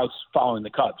Jay scouts following the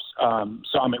Cubs.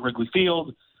 Saw them at Wrigley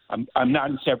Field. I'm not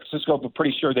in San Francisco, but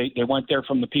pretty sure they went there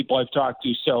from the people I've talked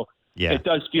to. So yeah. It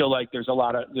does feel like there's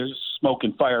smoke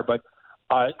and fire. But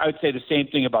I would say the same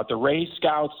thing about the Rays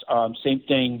scouts. Same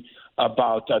thing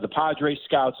about the Padres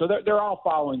scouts. So they're all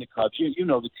following the Cubs. You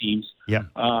know the teams. Yeah.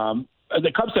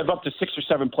 The Cubs have up to 6 or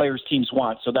 7 players teams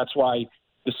want. So that's why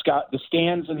the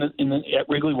stands at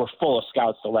Wrigley were full of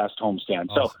scouts the last homestand.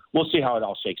 Awesome. So we'll see how it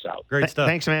all shakes out. Great stuff.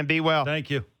 Thanks, man. Be well. Thank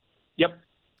you. Yep.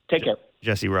 Take care.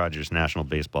 Jesse Rogers, national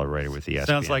baseball writer with ESPN.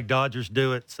 Sounds like Dodgers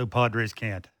do it, so Padres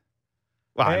can't.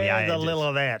 Well, there's a little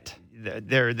of that.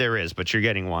 There is, but you're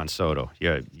getting Juan Soto.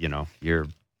 You're.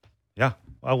 Yeah.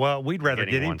 Well, we'd rather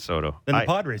get him Juan Soto than the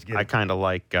Padres get him. I kind of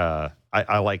like.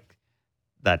 I like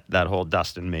that whole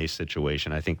Dustin May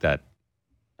situation. I think that.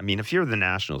 I mean, if you're the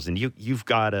Nationals and you've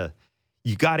got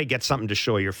to get something to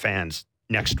show your fans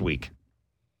next week.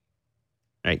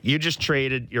 Right? You just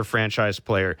traded your franchise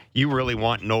player. You really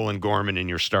want Nolan Gorman in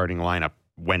your starting lineup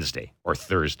Wednesday or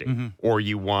Thursday, or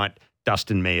you want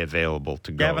Dustin May available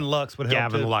to go. Gavin Lux would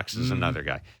help. Gavin Lux is another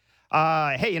guy.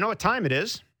 Hey, you know what time it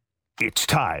is? It's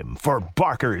time for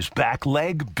Barker's Back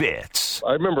Leg Bits.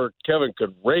 I remember Kevin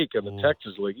could rake in the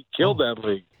Texas League. He killed that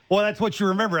league. Well, that's what you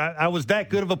remember. I was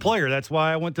that good of a player. That's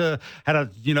why I had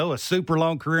a super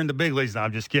long career in the big leagues. No,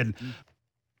 I'm just kidding.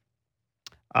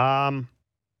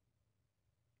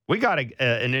 We got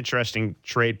an interesting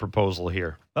trade proposal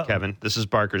here, Kevin. This is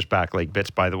Barker's Back Leg Bits,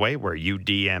 by the way, where you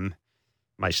DM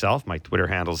myself. My Twitter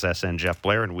handle's SN Jeff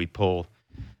Blair, and we pull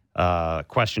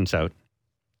questions out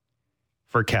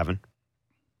for Kevin.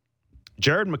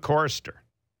 Jared McCorrister.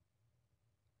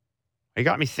 You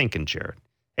got me thinking, Jared.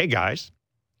 Hey, guys,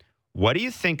 what do you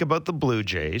think about the Blue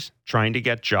Jays trying to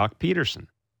get Jock Peterson?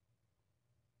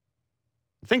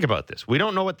 Think about this. We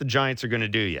don't know what the Giants are going to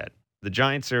do yet. The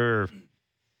Giants are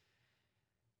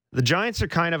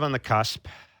kind of on the cusp.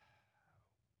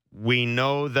 We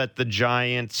know that the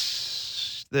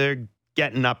Giants, they're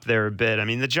getting up there a bit. I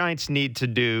mean, the Giants need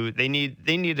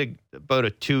about a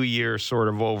 2-year sort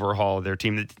of overhaul of their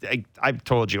team. I've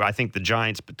told you, I think the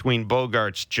Giants, between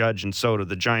Bogarts, Judge, and Soto,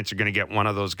 the Giants are going to get one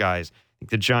of those guys. I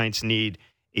think the Giants need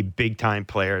a big-time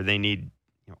player. They need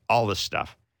all this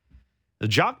stuff. The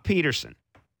Jock Peterson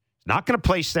is not going to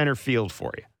play center field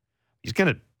for you. It's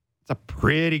a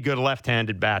pretty good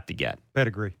left-handed bat to get.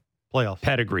 Pedigree.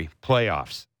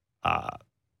 Playoffs.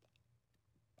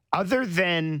 Other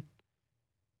than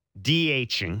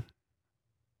DHing,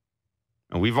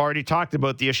 and we've already talked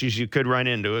about the issues you could run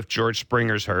into if George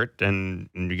Springer's hurt, and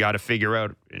you got to figure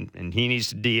out, and he needs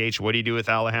to DH. What do you do with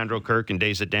Alejandro Kirk and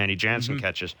days that Danny Jansen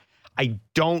catches? I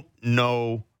don't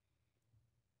know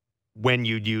when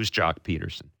you'd use Jock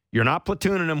Peterson. You're not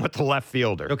platooning him with the left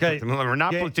fielder. Okay. We're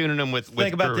not platooning him with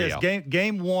Think about Gurriel. this.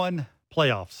 Game 1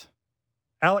 playoffs.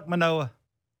 Alek Manoah,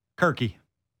 Kirky.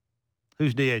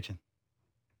 Who's DHing?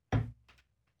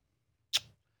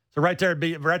 So right there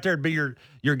would be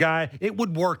your guy. It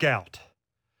would work out.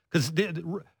 Because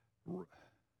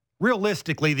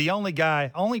realistically, the only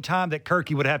time that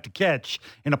Kirky would have to catch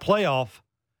in a playoff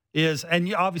is, and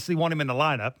you obviously want him in the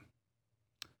lineup.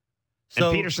 So,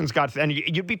 and Peterson's got, and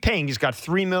you'd be paying, he's got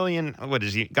 $3 million. What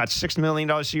is he? Got $6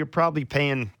 million, so you're probably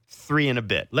paying $3 million and a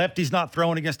bit. Lefty's not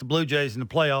throwing against the Blue Jays in the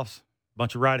playoffs.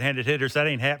 Bunch of right-handed hitters. That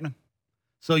ain't happening.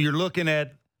 So you're looking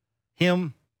at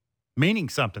him meaning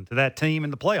something to that team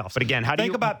in the playoffs. But again,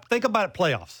 think about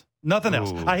playoffs. Nothing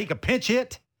else. He could pinch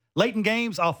hit late in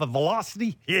games off of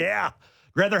velocity. Yeah.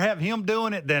 Rather have him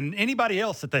doing it than anybody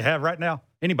else that they have right now.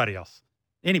 Anybody else.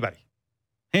 Anybody.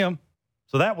 Him.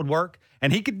 So that would work.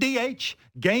 And he could DH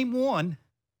game 1.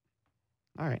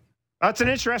 All right. That's an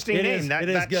interesting name. It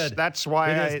is good. That's why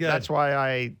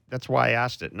I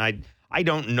asked it. And I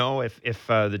don't know if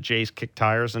the Jays kick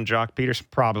tires on Jock Peterson.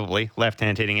 Probably.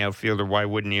 Left-hand hitting outfielder. Why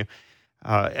wouldn't you?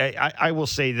 I will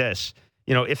say this.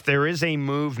 If there is a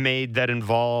move made that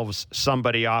involves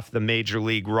somebody off the major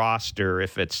league roster,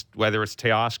 whether it's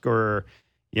Teoscar or,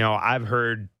 I've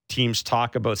heard teams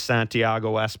talk about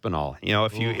Santiago Espinal.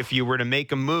 If you were to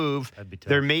make a move,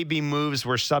 there may be moves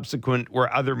where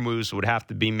other moves would have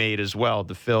to be made as well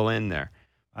to fill in there.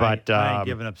 But I ain't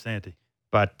giving up Santi.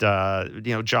 But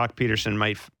Jock Peterson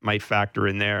might factor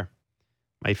in there.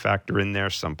 Might factor in there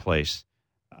someplace.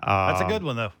 That's a good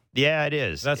one, though. Yeah, it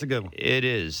is. That's a good one. It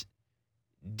is.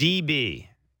 DB.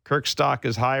 Kirk stock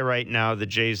is high right now. The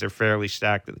Jays are fairly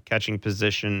stacked at the catching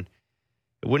position.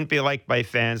 It wouldn't be liked by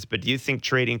fans, but do you think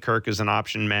trading Kirk as an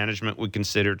option management would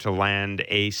consider to land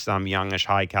some youngish,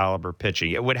 high-caliber pitcher?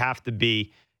 It would have to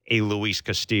be a Luis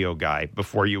Castillo guy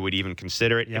before you would even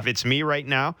consider it. Yeah. If it's me right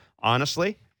now,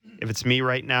 honestly,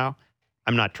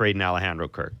 I'm not trading Alejandro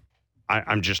Kirk.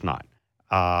 I'm just not.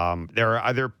 There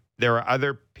are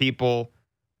other people.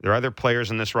 There are other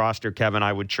players in this roster, Kevin,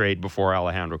 I would trade before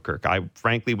Alejandro Kirk. I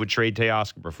frankly would trade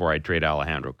Teoscar before I'd trade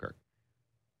Alejandro Kirk.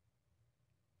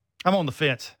 I'm on the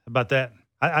fence about that.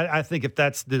 I think if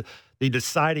that's the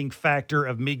deciding factor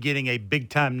of me getting a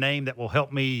big-time name that will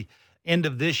help me end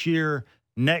of this year,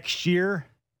 next year,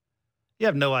 you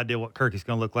have no idea what Kirky's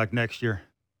going to look like next year.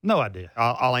 No idea.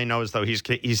 All I know is, though,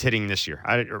 he's hitting this year.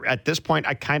 At this point,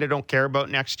 I kind of don't care about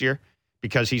next year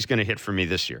because he's going to hit for me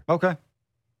this year. Okay.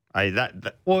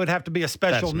 Well, it'd have to be a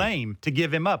special name to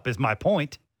give him up, is my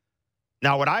point.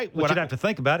 Now, what you'd have to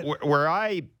think about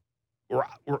it.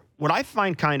 What I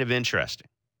find kind of interesting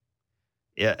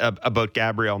about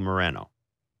Gabriel Moreno,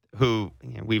 who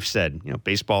we've said,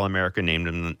 Baseball America named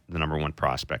him the number 1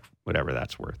 prospect, whatever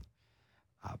that's worth.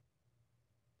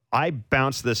 I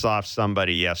bounced this off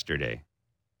somebody yesterday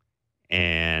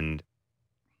And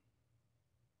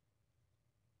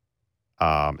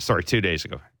 2 days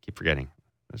ago. I keep forgetting.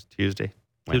 It was Tuesday?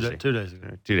 Wednesday. 2 days ago.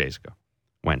 2 days ago.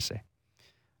 Wednesday.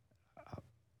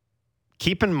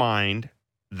 Keep in mind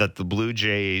that the Blue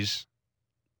Jays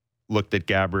looked at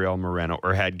Gabriel Moreno,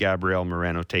 or had Gabriel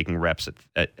Moreno taking reps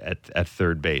at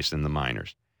third base in the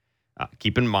minors.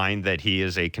 Keep in mind that he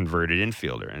is a converted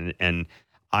infielder. And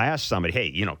I asked somebody,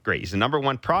 hey, great, he's the number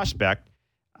one prospect,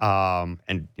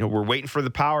 and we're waiting for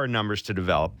the power numbers to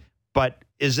develop. But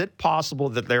is it possible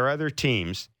that there are other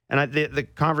teams? And the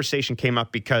conversation came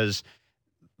up because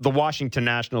the Washington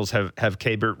Nationals have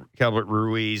Keibert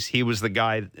Ruiz. He was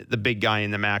the big guy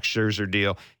in the Max Scherzer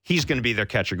deal. He's going to be their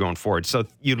catcher going forward. So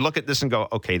you look at this and go,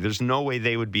 okay, there's no way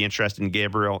they would be interested in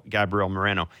Gabriel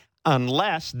Moreno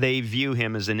unless they view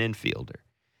him as an infielder.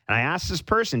 And I asked this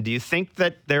person, do you think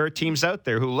that there are teams out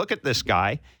there who look at this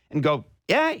guy and go,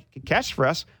 yeah, he could catch for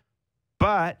us,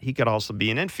 but he could also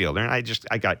be an infielder? And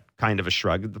I got kind of a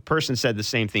shrug. The person said the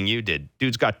same thing you did.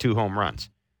 Dude's got 2 home runs.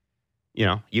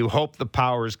 You hope the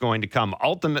power is going to come.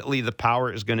 Ultimately, the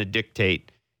power is going to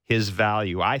dictate his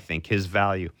value, I think, his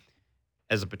value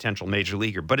as a potential major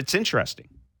leaguer. But it's interesting.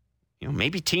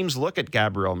 Maybe teams look at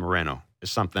Gabriel Moreno as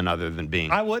something other than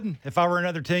being. I wouldn't. If I were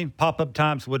another team, pop-up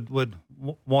times would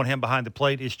want him behind the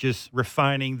plate. It's just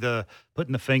refining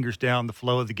putting the fingers down, the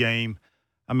flow of the game.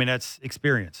 I mean, that's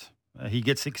experience. He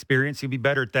gets experience. He'll be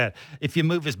better at that. If you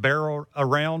move his barrel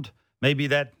around, maybe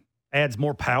that adds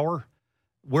more power.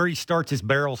 Where he starts his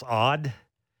barrel's odd.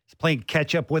 He's playing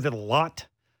catch-up with it a lot.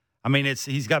 I mean,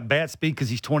 he's got bat speed because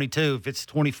he's 22. If it's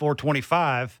 24,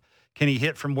 25, can he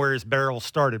hit from where his barrel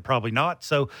started? Probably not.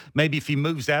 So maybe if he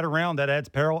moves that around, that adds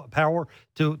power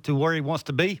to where he wants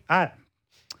to be.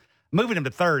 Moving him to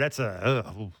third, that's I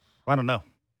don't know.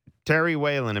 Terry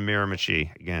Whalen in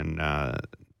Miramichi, again,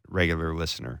 regular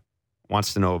listener,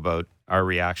 wants to know about our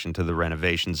reaction to the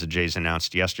renovations the Jays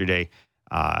announced yesterday.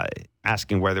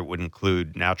 Asking whether it would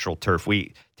include natural turf.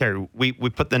 We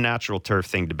put the natural turf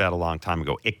thing to bed a long time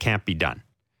ago. It can't be done.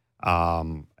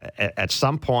 At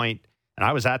some point, and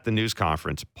I was at the news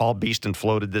conference, Paul Beeston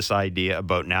floated this idea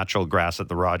about natural grass at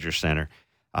the Rogers Center.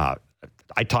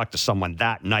 I talked to someone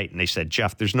that night, and they said,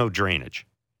 Jeff, there's no drainage.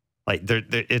 Like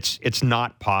it's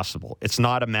not possible. It's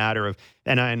not a matter of,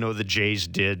 and I know the Jays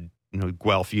did,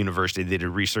 Guelph University, they did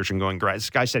research and going,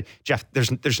 this guy said, Jeff,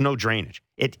 there's no drainage.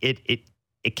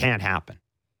 It can't happen.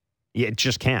 It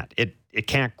just can't. It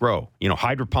can't grow.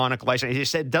 Hydroponic license. He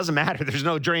said, it doesn't matter. There's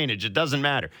no drainage. It doesn't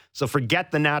matter. So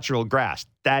forget the natural grass.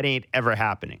 That ain't ever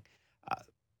happening.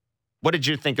 What did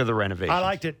you think of the renovation? I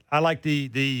liked it. I like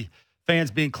the fans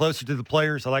being closer to the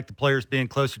players. I like the players being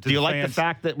closer to the fans. Do you like the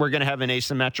fact that we're going to have an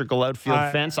asymmetrical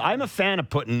outfield fence? I'm a fan of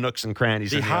putting nooks and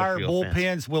crannies in the higher outfield bullpens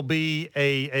fence. Will be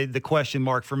the question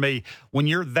mark for me. When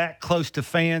you're that close to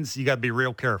fans, you got to be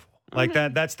real careful. Like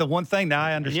that's the one thing. Now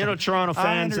I understand. Toronto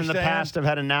fans in the past have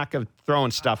had a knack of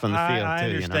throwing stuff on the field, too. I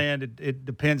understand. It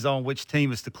depends on which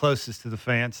team is the closest to the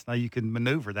fans. Now you can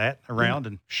maneuver that around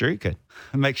and sure you could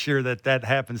make sure that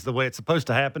happens the way it's supposed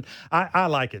to happen. I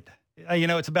like it.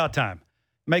 It's about time.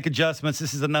 Make adjustments.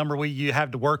 This is the number you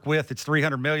have to work with. It's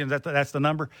 $300 million. That's the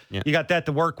number. Yeah. You got that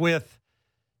to work with.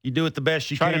 You do it the best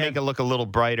you can. Try to make it look a little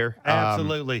brighter.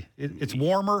 Absolutely. It's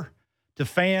warmer to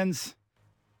fans.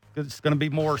 It's going to be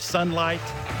more sunlight.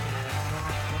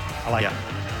 I like it.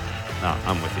 No,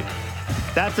 I'm with you.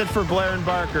 That's it for Blair and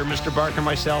Barker. Mr. Barker and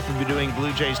myself will be doing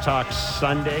Blue Jays Talk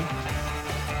Sunday.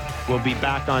 We'll be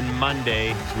back on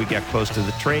Monday as we get close to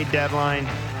the trade deadline.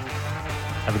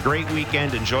 Have a great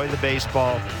weekend. Enjoy the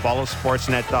baseball. Follow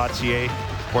sportsnet.ca,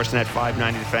 Sportsnet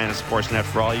 590 The Fan, and Sportsnet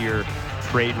for all your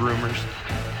trade rumors.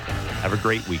 Have a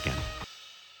great weekend.